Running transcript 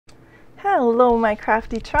Hello my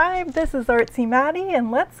crafty tribe, this is Artsy Maddie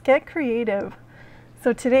and let's get creative.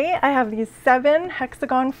 So today I have these 7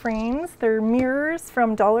 hexagon frames. They're mirrors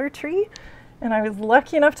from DollarTree and I was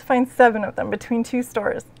lucky enough to find 7 of them between 2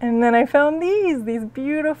 stores. And then I found these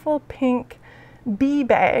beautiful pink bee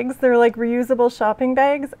bags. They're like reusable shopping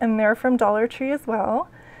bags and they're from DollarTree as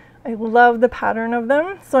well. I love the pattern of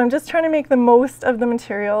them. So I'm just trying to make the most of the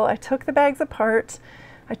material. I took the bags apart.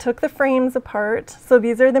 I took the frames apart, so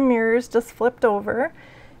these are the mirrors just flipped over,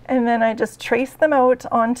 and then I just traced them out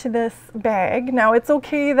onto this bag. Now it's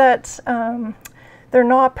okay that they're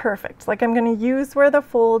not perfect. Like I'm going to use where the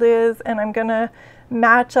fold is and I'm going to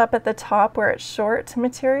match up at the top where it's short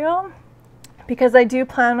material because I do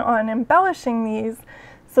plan on embellishing these,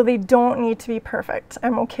 so they don't need to be perfect.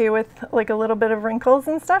 I'm okay with like a little bit of wrinkles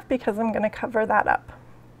and stuff because I'm going to cover that up.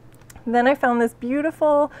 Then I found this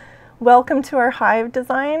beautiful Welcome to Our Hive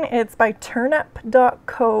design. It's by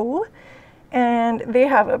turnip.co and they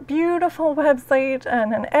have a beautiful website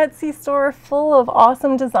and an Etsy store full of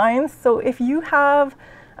awesome designs. So if you have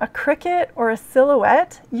a cricket or a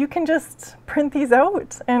silhouette, you can just print these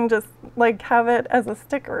out and just like have it as a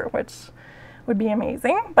sticker, which would be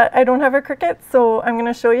amazing. But I don't have a cricket, so I'm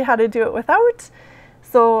going to show you how to do it without.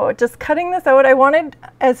 So just cutting this out, I wanted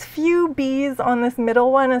as few bees on this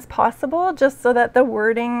middle one as possible, just so that the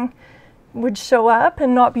wording would show up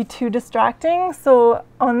and not be too distracting. So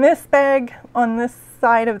on this bag, on this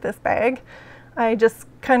side of this bag, I just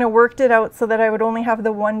kind of worked it out so that I would only have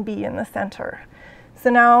the 1 bee in the center. So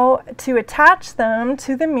now to attach them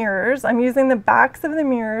to the mirrors, I'm using the backs of the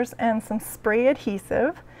mirrors and some spray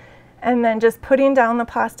adhesive, and then just putting down the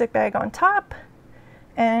plastic bag on top.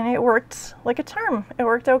 And it worked like a charm. It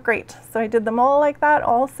worked out great. So I did them all like that,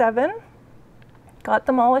 all 7. Got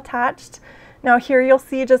them all attached. Now here you'll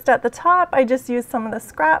see just at the top, I just used some of the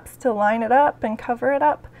scraps to line it up and cover it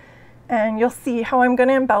up. And you'll see how I'm going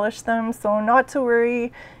to embellish them. So not to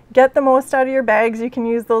worry, get the most out of your bags. You can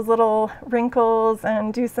use those little wrinkles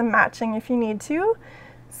and do some matching if you need to.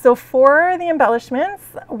 So for the embellishments,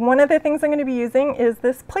 one of the things I'm going to be using is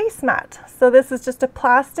this placemat. So this is just a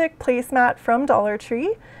plastic placemat from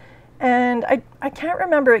DollarTree. And I can't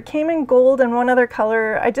remember, it came in gold and one other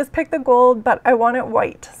color. I just picked the gold, but I want it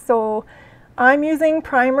white. So I'm using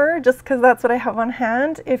primer just because that's what I have on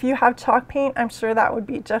hand. If you have chalk paint, I'm sure that would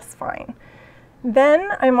be just fine.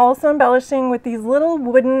 Then I'm also embellishing with these little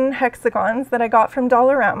wooden hexagons that I got from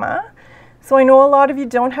Dollarama. So I know a lot of you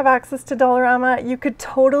don't have access to Dollarama. You could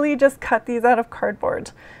totally just cut these out of cardboard.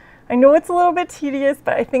 I know it's a little bit tedious,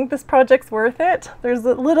 but I think this project's worth it. There's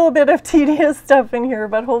a little bit of tedious stuff in here,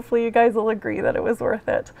 but hopefully you guys will agree that it was worth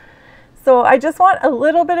it. So I just want a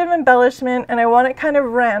little bit of embellishment and I want it kind of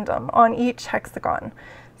random on each hexagon.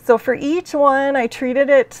 So for each one, I treated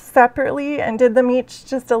it separately and did them each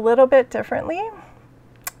just a little bit differently.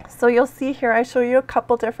 So you'll see here, I show you a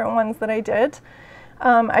couple different ones that I did.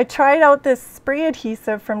 I tried out this spray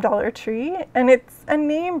adhesive from DollarTree and it's a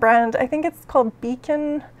name brand. I think it's called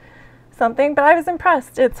Beacon something, but I was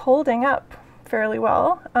impressed. It's holding up fairly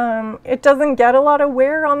well. It doesn't get a lot of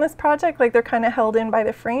wear on this project, like they're kind of held in by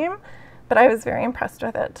the frame, but I was very impressed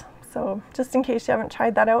with it. So just in case you haven't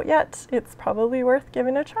tried that out yet, it's probably worth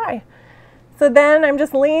giving a try. So then I'm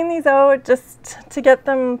just laying these out just to get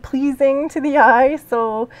them pleasing to the eye.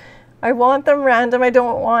 So I want them random. I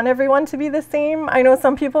don't want everyone to be the same. I know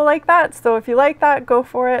some people like that, so if you like that, go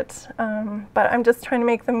for it. But I'm just trying to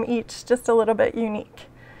make them each just a little bit unique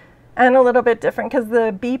and a little bit different because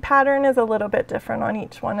the bee pattern is a little bit different on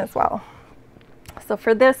each one as well. So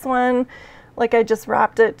for this one, like I just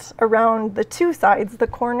wrapped it around the 2 sides, the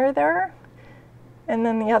corner there, and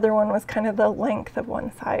then the other one was kind of the length of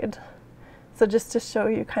one side. So just to show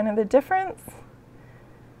you kind of the difference.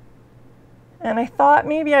 And I thought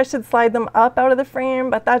maybe I should slide them up out of the frame,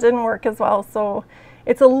 but that didn't work as well. So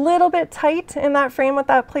it's a little bit tight in that frame with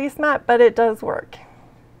that placemat, but it does work.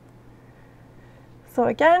 So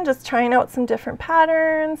again, just trying out some different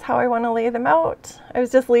patterns, how I want to lay them out. I was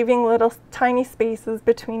just leaving little tiny spaces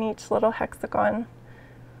between each little hexagon.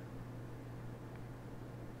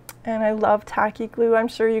 And I love tacky glue. I'm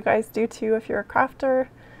sure you guys do too if you're a crafter.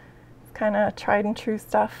 It's kind of tried and true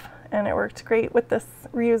stuff, and it worked great with this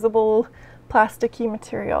reusable plasticky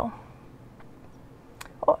material.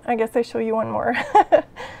 Oh, I guess I show you one more.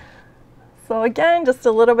 So again, just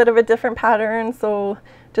a little bit of a different pattern. So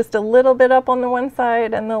just a little bit up on the one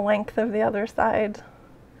side and the length of the other side.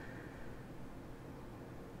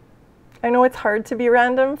 I know it's hard to be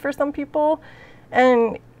random for some people,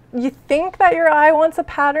 and you think that your eye wants a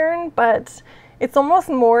pattern, but it's almost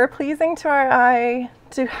more pleasing to our eye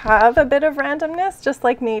to have a bit of randomness, just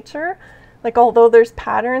like nature. Like, although there's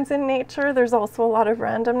patterns in nature, there's also a lot of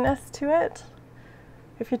randomness to it,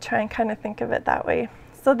 if you try and kind of think of it that way.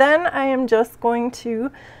 So then I am just going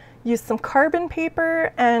to use some carbon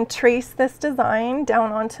paper and trace this design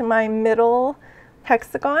down onto my middle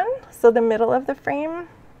hexagon, so the middle of the frame.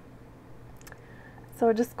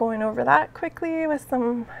 So just going over that quickly with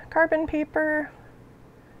some carbon paper.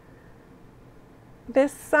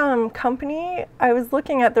 This company, I was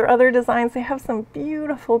looking at their other designs. They have some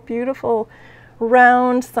beautiful, beautiful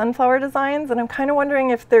round sunflower designs, and I'm kind of wondering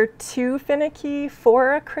if they're too finicky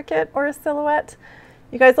for a cricket or a silhouette.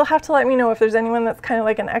 You guys will have to let me know if there's anyone that's kind of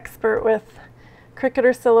like an expert with cricket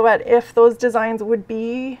or silhouette, if those designs would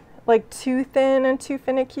be like too thin and too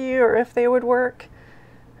finicky, or if they would work.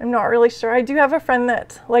 I'm not really sure. I do have a friend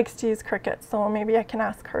that likes to use cricket, so maybe I can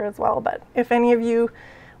ask her as well. But if any of you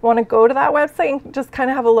want to go to that website and just kind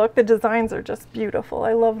of have a look, the designs are just beautiful.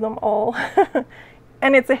 I love them all.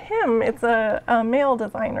 And it's a him, it's a male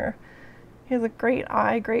designer. He has a great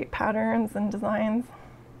eye, great patterns and designs.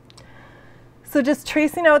 So just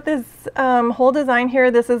tracing out this whole design here.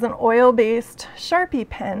 This is an oil-based Sharpie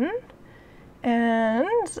pen,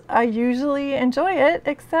 and I usually enjoy it,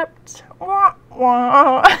 except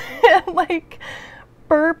it like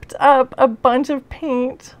burped up a bunch of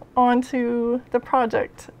paint onto the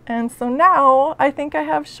project, and so now I think I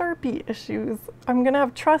have Sharpie issues. I'm gonna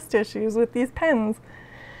have trust issues with these pens.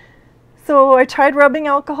 So I tried rubbing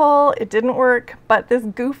alcohol, it didn't work, but this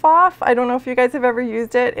Goof Off, I don't know if you guys have ever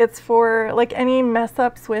used it. It's for like any mess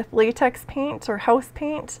ups with latex paint or house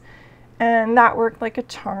paint, and that worked like a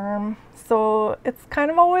charm. So it's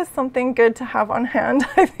kind of always something good to have on hand,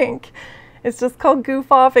 I think. It's just called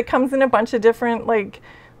Goof Off. It comes in a bunch of different like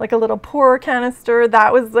a little pour canister.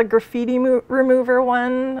 That was the graffiti remover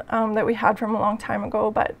one that we had from a long time ago,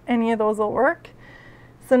 but any of those will work.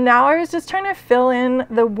 So now I was just trying to fill in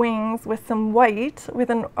the wings with some white, with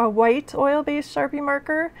a white oil-based Sharpie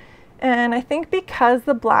marker. And I think because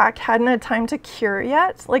the black hadn't had time to cure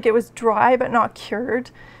yet, like it was dry but not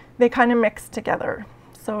cured, they kind of mixed together.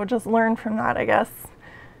 So just learn from that, I guess.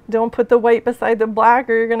 Don't put the white beside the black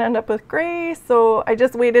or you're gonna end up with gray. So I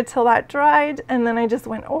just waited till that dried, and then I just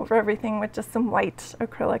went over everything with just some white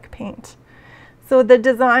acrylic paint. So the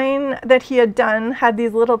design that he had done had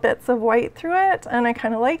these little bits of white through it, and I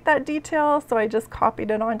kind of liked that detail, so I just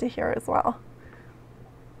copied it onto here as well.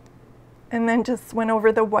 And then just went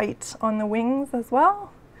over the white on the wings as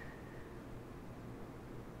well.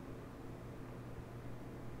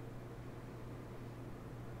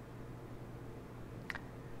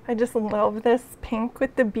 I just love this pink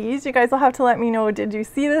with the bees. You guys will have to let me know, did you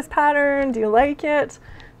see this pattern? Do you like it?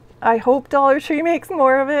 I hope DollarTree makes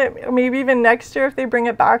more of it. Maybe even next year if they bring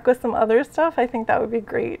it back with some other stuff, I think that would be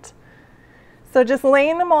great. So just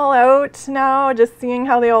laying them all out now, just seeing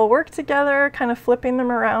how they all work together, kind of flipping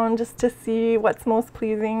them around just to see what's most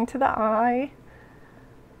pleasing to the eye.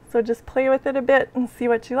 So just play with it a bit and see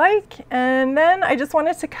what you like. And then I just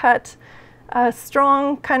wanted to cut a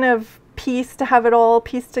strong kind of piece to have it all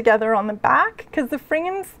pieced together on the back, because the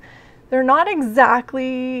frames, they're not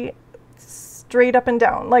exactly straight up and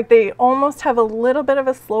down. Like they almost have a little bit of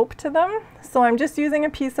a slope to them. So I'm just using a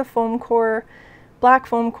piece of foam core, black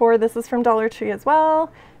foam core. This is from DollarTree as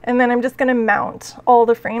well. And then I'm just going to mount all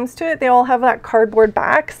the frames to it. They all have that cardboard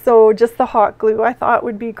back, so just the hot glue I thought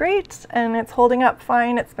would be great, and it's holding up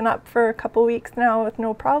fine. It's been up for a couple weeks now with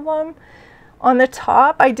no problem. On the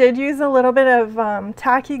top, I did use a little bit of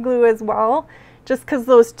tacky glue as well, just because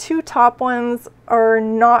those two top ones are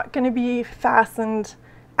not going to be fastened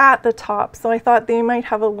at the top, so I thought they might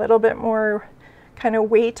have a little bit more kind of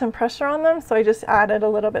weight and pressure on them, so I just added a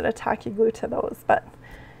little bit of tacky glue to those, but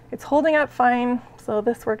it's holding up fine, so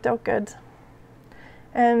this worked out good.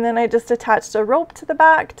 And then I just attached a rope to the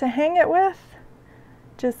back to hang it with.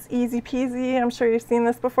 Just easy peasy. I'm sure you've seen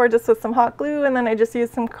this before, just with some hot glue, and then I just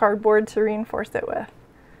used some cardboard to reinforce it with.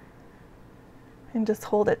 And just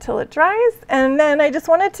hold it till it dries. And then I just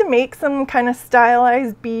wanted to make some kind of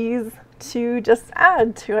stylized bees to just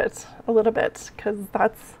add to it a little bit, because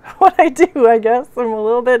that's what I do, I guess. I'm a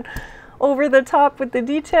little bit over the top with the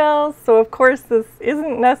details, so of course this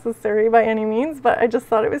isn't necessary by any means, but I just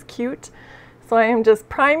thought it was cute. So I am just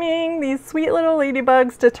priming these sweet little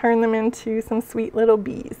ladybugs to turn them into some sweet little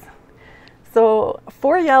bees. So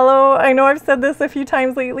for yellow, I know I've said this a few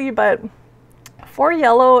times lately, but for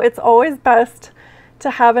yellow, it's always best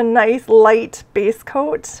to have a nice light base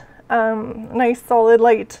coat, nice solid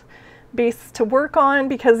light base to work on,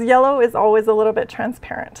 because yellow is always a little bit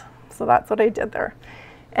transparent. So that's what I did there.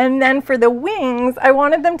 And then for the wings, I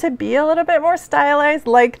wanted them to be a little bit more stylized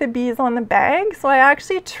like the bees on the bag. So I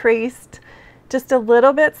actually traced just a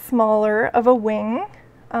little bit smaller of a wing,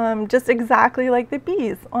 just exactly like the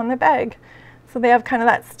bees on the bag. So they have kind of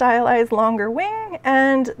that stylized longer wing,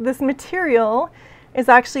 and this material is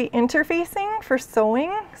actually interfacing for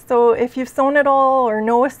sewing. So if you've sewn it all or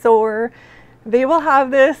know a sewer, they will have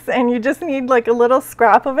this, and you just need like a little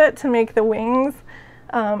scrap of it to make the wings.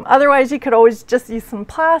 Otherwise you could always just use some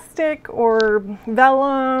plastic or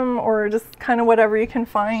vellum or just kind of whatever you can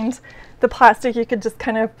find. The plastic you could just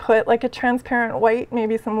kind of put like a transparent white,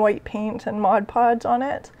 maybe some white paint and Mod Podge on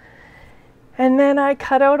it. And then I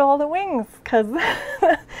cut out all the wings because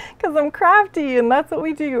I'm crafty, and that's what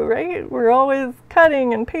we do, right? We're always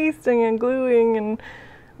cutting and pasting and gluing and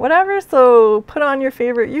whatever. So put on your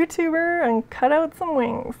favorite YouTuber and cut out some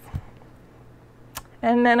wings.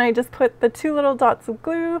 And then I just put the 2 little dots of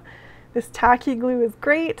glue. This tacky glue is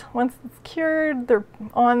great. Once it's cured, they're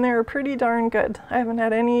on there pretty darn good. I haven't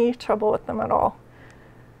had any trouble with them at all.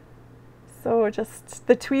 So just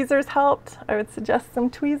the tweezers helped. I would suggest some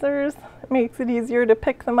tweezers. It makes it easier to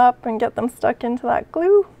pick them up and get them stuck into that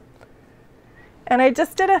glue. And I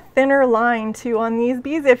just did a thinner line too on these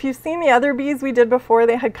bees. If you've seen the other bees we did before,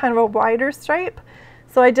 they had kind of a wider stripe.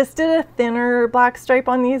 So I just did a thinner black stripe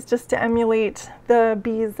on these just to emulate the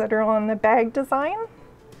bees that are on the bag design.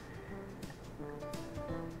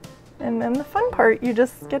 And then the fun part, you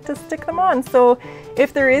just get to stick them on. So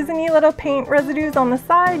if there is any little paint residues on the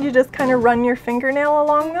side, you just kind of run your fingernail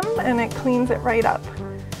along them and it cleans it right up.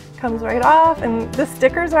 Comes right off, and the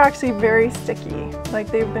stickers are actually very sticky.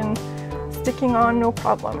 Like, they've been sticking on no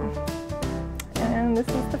problem. And this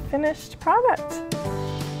is the finished product.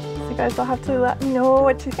 So you guys will have to let me know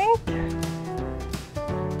what you think.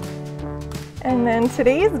 And then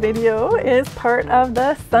today's video is part of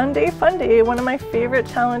the Sunday Funday, one of my favorite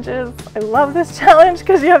challenges. I love this challenge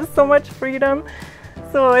because you have so much freedom.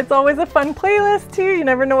 So it's always a fun playlist too. You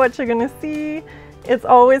never know what you're gonna see. It's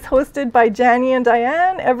always hosted by Janny and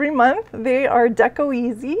Dyanne every month. They are Deco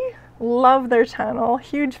Easy. Love their channel,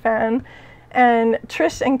 huge fan. And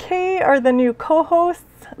Trish and Kay are the new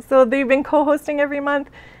co-hosts. So they've been co-hosting every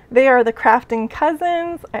month. They are the crafting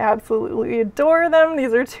cousins. I absolutely adore them.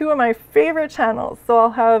 These are 2 of my favorite channels. So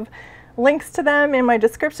I'll have links to them in my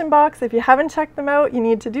description box. If you haven't checked them out, you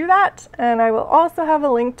need to do that. And I will also have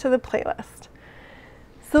a link to the playlist.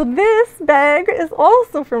 So this bag is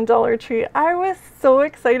also from DollarTree. I was so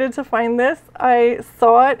excited to find this. I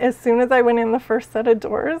saw it as soon as I went in the first set of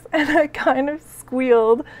doors, and I kind of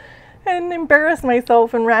squealed and embarrassed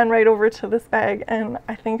myself and ran right over to this bag, and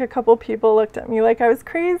I think a couple people looked at me like I was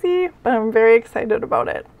crazy, but I'm very excited about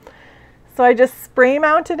it. So I just spray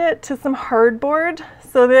mounted it to some hardboard.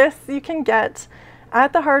 So this you can get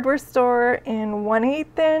at the hardware store in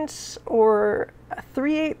 1/8 inch or a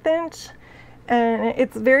 3/8 inch, and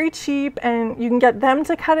it's very cheap, and you can get them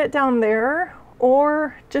to cut it down there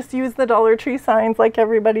or just use the DollarTree signs like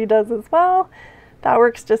everybody does as well. That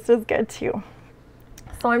works just as good too.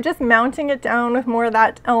 So I'm just mounting it down with more of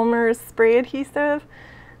that Elmer's spray adhesive.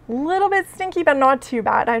 A little bit stinky, but not too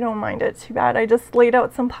bad. I don't mind it too bad. I just laid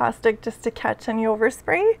out some plastic just to catch any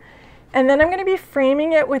overspray. And then I'm going to be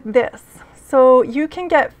framing it with this. So you can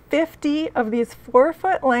get 50 of these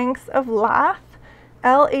 4-foot lengths of lath,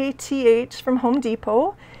 L-A-T-H, from Home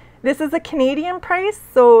Depot. This is a Canadian price,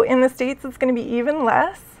 so in the States it's going to be even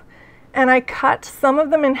less. And I cut some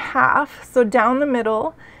of them in half, so down the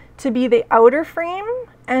middle, to be the outer frame,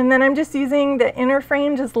 and then I'm just using the inner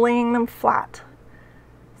frame, just laying them flat.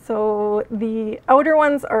 So the outer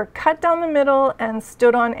ones are cut down the middle and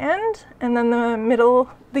stood on end, and then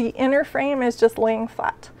the inner frame is just laying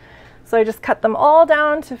flat. So I just cut them all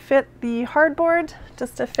down to fit the hardboard,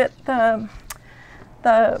 just to fit the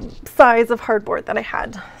size of hardboard that I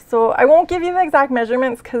had. So I won't give you the exact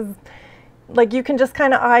measurements because like you can just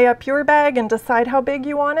kind of eye up your bag and decide how big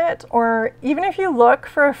you want it, or even if you look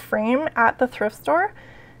for a frame at the thrift store,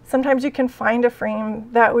 sometimes you can find a frame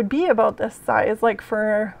that would be about this size, like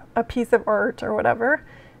for a piece of art or whatever,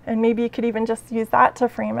 and maybe you could even just use that to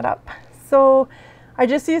frame it up. So I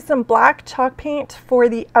just used some black chalk paint for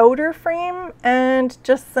the outer frame and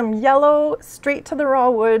just some yellow straight to the raw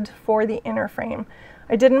wood for the inner frame.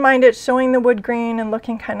 I didn't mind it showing the wood grain and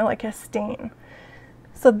looking kind of like a stain.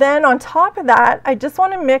 So then on top of that, I just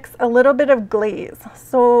want to mix a little bit of glaze.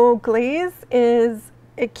 So glaze is,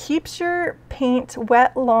 it keeps your paint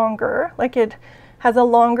wet longer, like it has a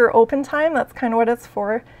longer open time. That's kind of what it's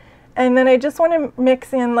for. And then I just want to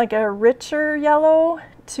mix in like a richer yellow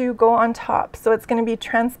to go on top. So it's going to be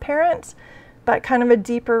transparent, but kind of a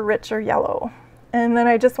deeper, richer yellow. And then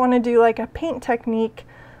I just want to do like a paint technique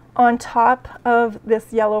on top of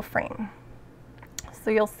this yellow frame. So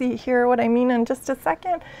you'll see here what I mean in just a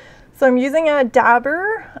second. So I'm using a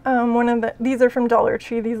dabber. These are from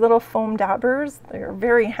DollarTree, these little foam dabbers. They're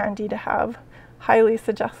very handy to have. Highly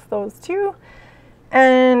suggest those too.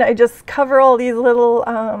 And I just cover all these little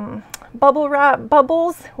bubble wrap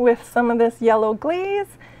bubbles with some of this yellow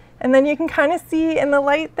glaze. And then you can kind of see in the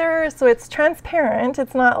light there, so it's transparent.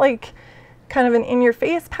 It's not like kind of an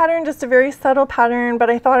in-your-face pattern, just a very subtle pattern, but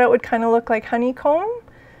I thought it would kind of look like honeycomb.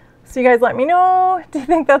 So you guys let me know, do you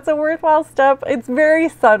think that's a worthwhile step? It's very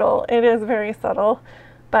subtle, it is very subtle,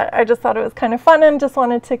 but I just thought it was kind of fun and just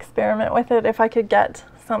wanted to experiment with it if I could get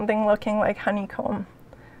something looking like honeycomb.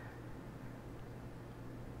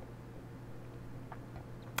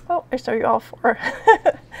 Oh, I show you all four.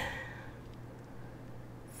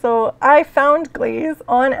 So I found glaze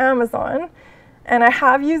on Amazon, and I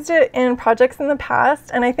have used it in projects in the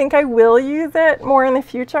past, and I think I will use it more in the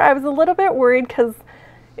future. I was a little bit worried because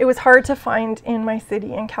it was hard to find in my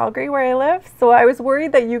city in Calgary where I live, so I was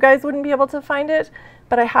worried that you guys wouldn't be able to find it,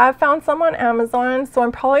 but I have found some on Amazon, so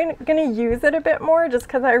I'm probably going to use it a bit more just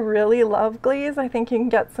because I really love glaze. I think you can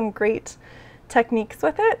get some great techniques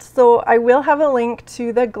with it, so I will have a link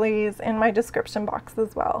to the glaze in my description box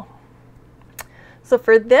as well. So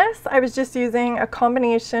for this, I was just using a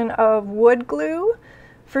combination of wood glue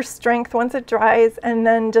for strength once it dries, and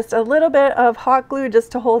then just a little bit of hot glue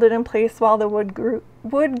just to hold it in place while the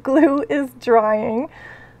wood glue is drying.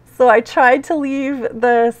 So I tried to leave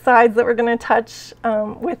the sides that we're going to touch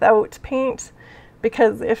without paint,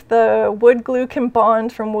 because if the wood glue can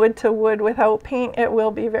bond from wood to wood without paint, it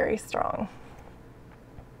will be very strong.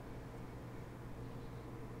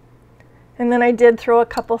 And then I did throw a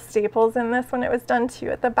couple staples in this when it was done too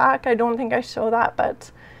at the back. I don't think I show that,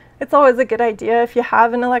 but it's always a good idea if you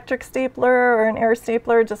have an electric stapler or an air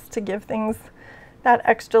stapler, just to give things that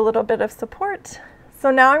extra little bit of support. So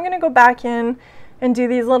now I'm going to go back in and do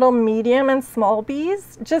these little medium and small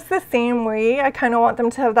bees just the same way. I kind of want them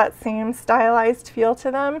to have that same stylized feel to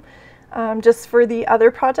them, just for the other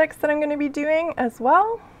projects that I'm going to be doing as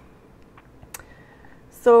well.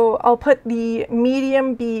 So I'll put the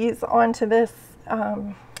medium bees onto this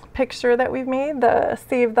picture that we've made, the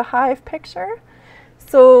Save the Hive picture.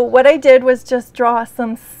 So what I did was just draw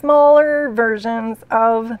some smaller versions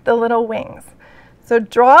of the little wings. So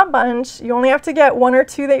draw a bunch. You only have to get one or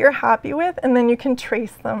two that you're happy with, and then you can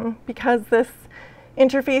trace them, because this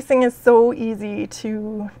interfacing is so easy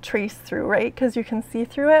to trace through, right? Because you can see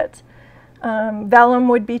through it. Vellum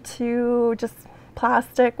would be too, just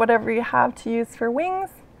plastic, whatever you have to use for wings.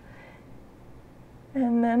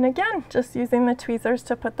 And then again, just using the tweezers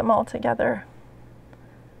to put them all together.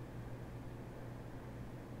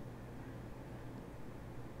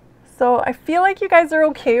 So I feel like you guys are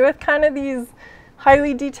okay with kind of these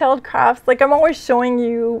highly detailed crafts. Like, I'm always showing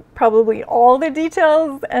you probably all the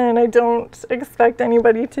details, and I don't expect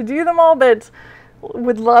anybody to do them all, but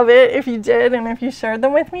would love it if you did and if you shared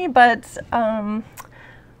them with me. But I'm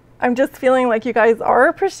just feeling like you guys are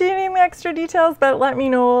appreciating the extra details, but let me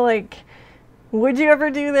know, like, would you ever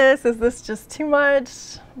do this? Is this just too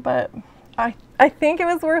much? But I think it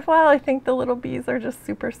was worthwhile. I think the little bees are just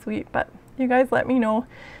super sweet, but you guys let me know.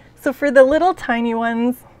 So for the little tiny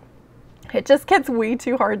ones, it just gets way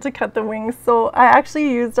too hard to cut the wings. So I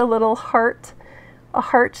actually used a little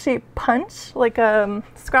heart-shaped punch, like a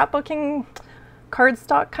scrapbooking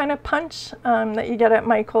cardstock kind of punch that you get at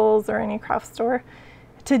Michael's or any craft store,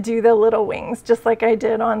 to do the little wings, just like I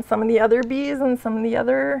did on some of the other bees and some of the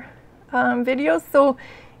other videos. So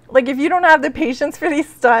like, if you don't have the patience for these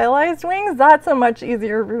stylized wings, that's a much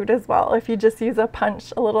easier route as well. If you just use a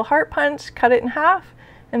punch, a little heart punch, cut it in half,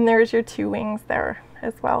 and there's your two wings there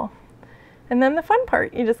as well. And then the fun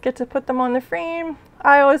part, you just get to put them on the frame.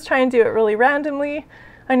 I always try and do it really randomly.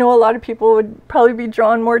 I know a lot of people would probably be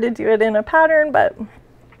drawn more to do it in a pattern, but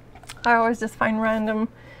I always just find random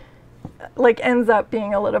like ends up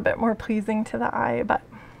being a little bit more pleasing to the eye, but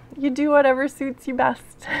you do whatever suits you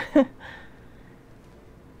best.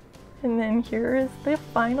 And then here is the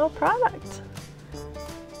final product.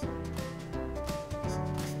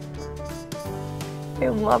 I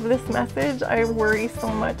love this message. I worry so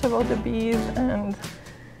much about the bees and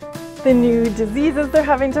the new diseases they're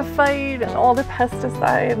having to fight and all the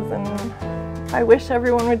pesticides, and I wish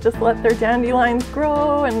everyone would just let their dandelions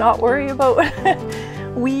grow and not worry about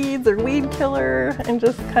weeds or weed killer, and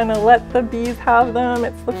just kind of let the bees have them.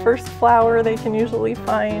 It's the first flower they can usually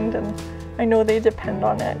find, and I know they depend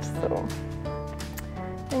on it. So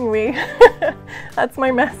anyway, that's my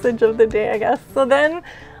message of the day, I guess. So then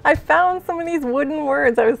I found some of these wooden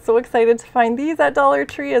words. I was so excited to find these at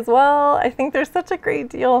DollarTree as well. I think they're such a great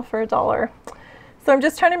deal for $1. So I'm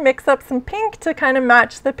just trying to mix up some pink to kind of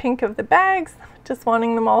match the pink of the bags, just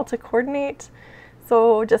wanting them all to coordinate.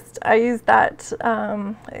 So I used that,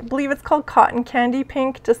 I believe it's called Cotton Candy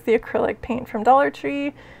Pink, just the acrylic paint from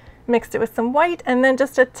DollarTree, mixed it with some white, and then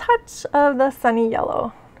just a touch of the Sunny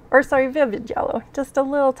Yellow, or sorry, Vivid Yellow, just a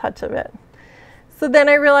little touch of it. So then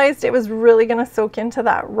I realized it was really going to soak into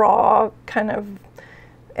that raw kind of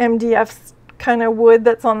MDF kind of wood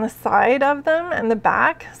that's on the side of them and the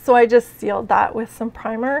back. So I just sealed that with some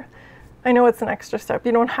primer. I know it's an extra step.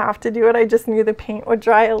 You don't have to do it. I just knew the paint would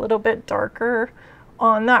dry a little bit darker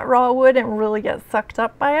on that raw wood and really get sucked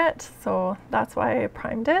up by it. So that's why I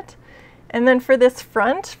primed it. And then for this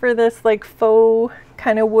front, for this like faux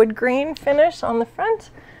kind of wood grain finish on the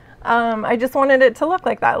front, I just wanted it to look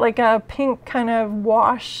like that, like a pink kind of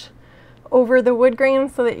wash over the wood grain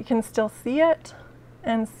so that you can still see it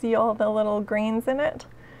and see all the little grains in it.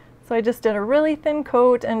 So I just did a really thin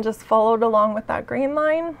coat and just followed along with that grain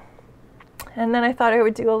line. And then I thought I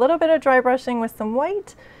would do a little bit of dry brushing with some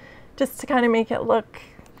white just to kind of make it look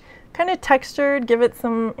kind of textured, give it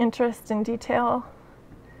some interest and detail.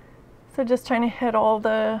 So just trying to hit all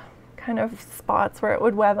the kind of spots where it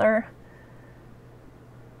would weather.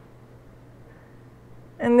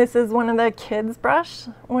 And this is one of the kids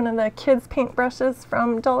paint brushes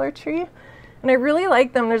from DollarTree. And I really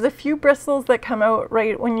like them. There's a few bristles that come out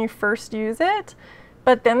right when you first use it,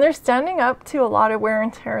 but then they're standing up to a lot of wear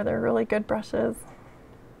and tear. They're really good brushes.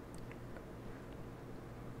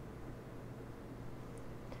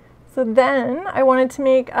 So then I wanted to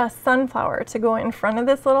make a sunflower to go in front of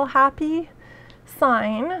this little happy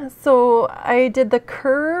sign. So I did the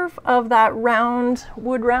curve of that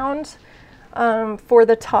wood round for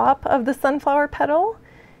the top of the sunflower petal.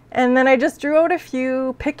 And then I just drew out a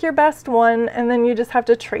few, pick your best one, and then you just have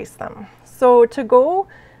to trace them. So to go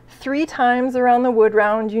 3 times around the wood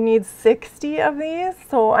round, you need 60 of these.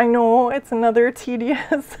 So I know it's another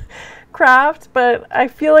tedious craft, but I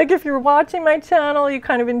feel like if you're watching my channel, you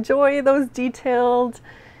kind of enjoy those detailed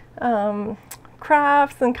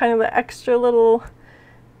crafts and kind of the extra little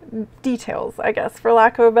details, I guess, for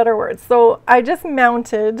lack of a better word. So I just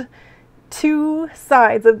mounted 2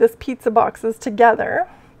 sides of this pizza boxes together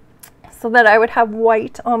so that I would have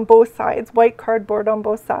white on both sides, white cardboard on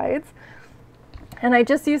both sides. And I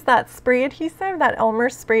just used that spray adhesive, that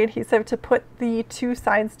Elmer's spray adhesive, to put the 2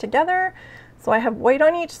 sides together. So I have white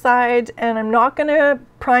on each side, and I'm not gonna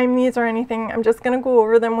prime these or anything. I'm just gonna go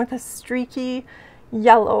over them with a streaky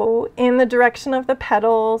yellow in the direction of the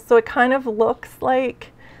petal. So it kind of looks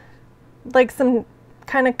like some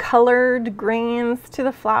kind of colored grains to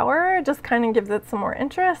the flower. It just kind of gives it some more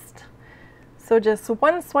interest. So just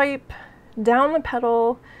one swipe down the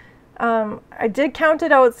petal. I did count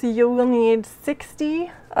it out, so you will need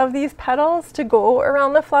 60 of these petals to go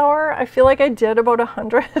around the flower. I feel like I did about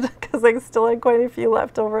 100 because I still had quite a few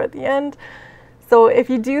left over at the end. So if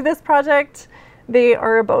you do this project, they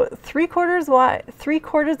are about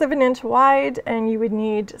 3/4 of an inch wide, and you would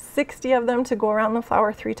need 60 of them to go around the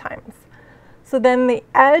flower 3 times. So then the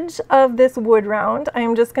edge of this wood round, I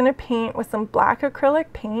am just going to paint with some black acrylic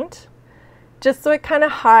paint, just so it kind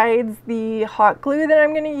of hides the hot glue that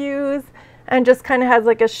I'm going to use and just kind of has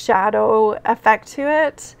like a shadow effect to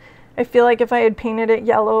it. I feel like if I had painted it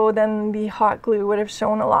yellow, then the hot glue would have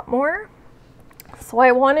shown a lot more. So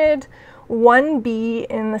I wanted 1 bee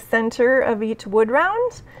in the center of each wood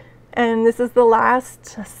round, and this is the last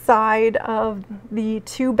side of the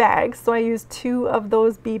 2 bags. So I used 2 of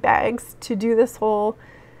those bee bags to do this whole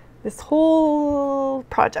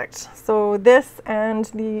project. So this and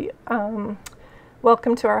the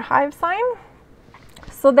welcome to our hive sign.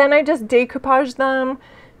 So then I just decoupaged them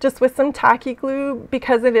just with some tacky glue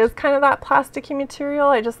because it is kind of that plasticky material.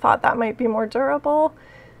 I just thought that might be more durable.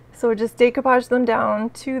 So just decoupage them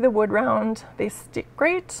down to the wood round. They stick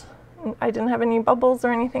great. I didn't have any bubbles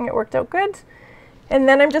or anything. It worked out good. And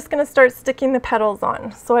then I'm just going to start sticking the petals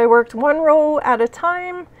on. So I worked 1 row at a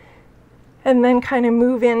time and then kind of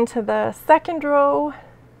move into the 2nd row.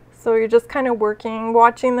 So you're just kind of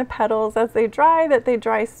watching the petals as they dry, that they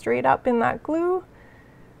dry straight up in that glue.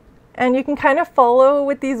 And you can kind of follow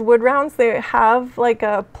with these wood rounds. They have like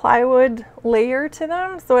a plywood layer to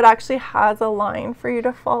them, so it actually has a line for you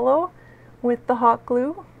to follow with the hot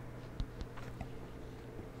glue.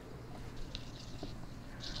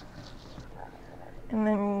 And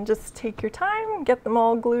then just take your time, get them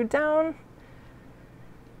all glued down.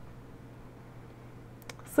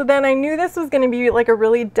 So then I knew this was going to be like a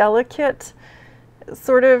really delicate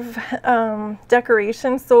sort of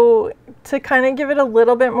decoration. So to kind of give it a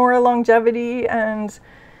little bit more longevity and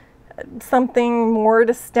something more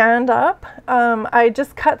to stand up, I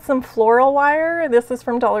just cut some floral wire. This is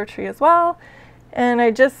from DollarTree as well. And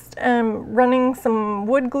I just am running some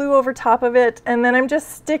wood glue over top of it, and then I'm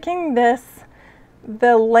just sticking this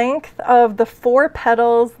the length of the 4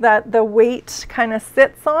 petals that the weight kind of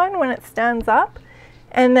sits on when it stands up.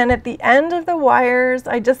 And then at the end of the wires,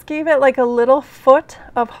 I just gave it like a little foot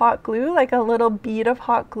of hot glue, like a little bead of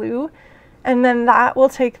hot glue, and then that will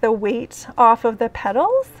take the weight off of the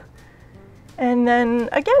petals. And then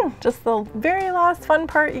again, just the very last fun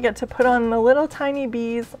part, you get to put on the little tiny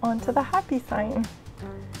bees onto the happy sign.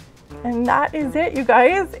 And that is it, you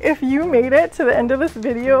guys. If you made it to the end of this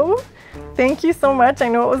video, thank you so much. I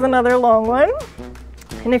know it was another long one.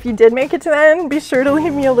 And if you did make it to the end, be sure to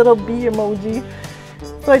leave me a little bee emoji.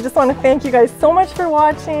 So I just want to thank you guys so much for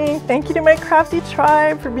watching. Thank you to my crafty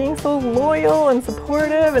tribe for being so loyal and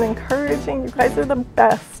supportive and encouraging. You guys are the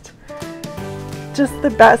best. Just the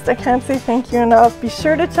best. I can't say thank you enough. Be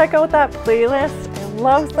sure to check out that playlist. I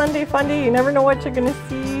love Sunday Funday. You never know what you're going to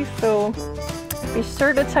see. So be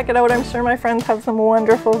sure to check it out. I'm sure my friends have some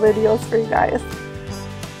wonderful videos for you guys.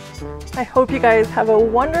 I hope you guys have a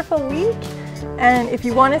wonderful week. And if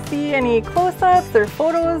you want to see any close-ups or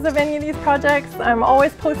photos of any of these projects, I'm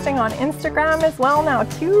always posting on Instagram as well now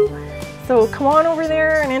too. So come on over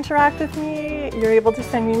there and interact with me. You're able to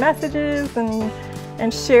send me messages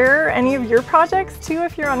and share any of your projects too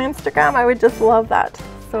if you're on Instagram. I would just love that.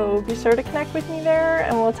 So be sure to connect with me there,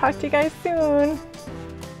 and we'll talk to you guys soon.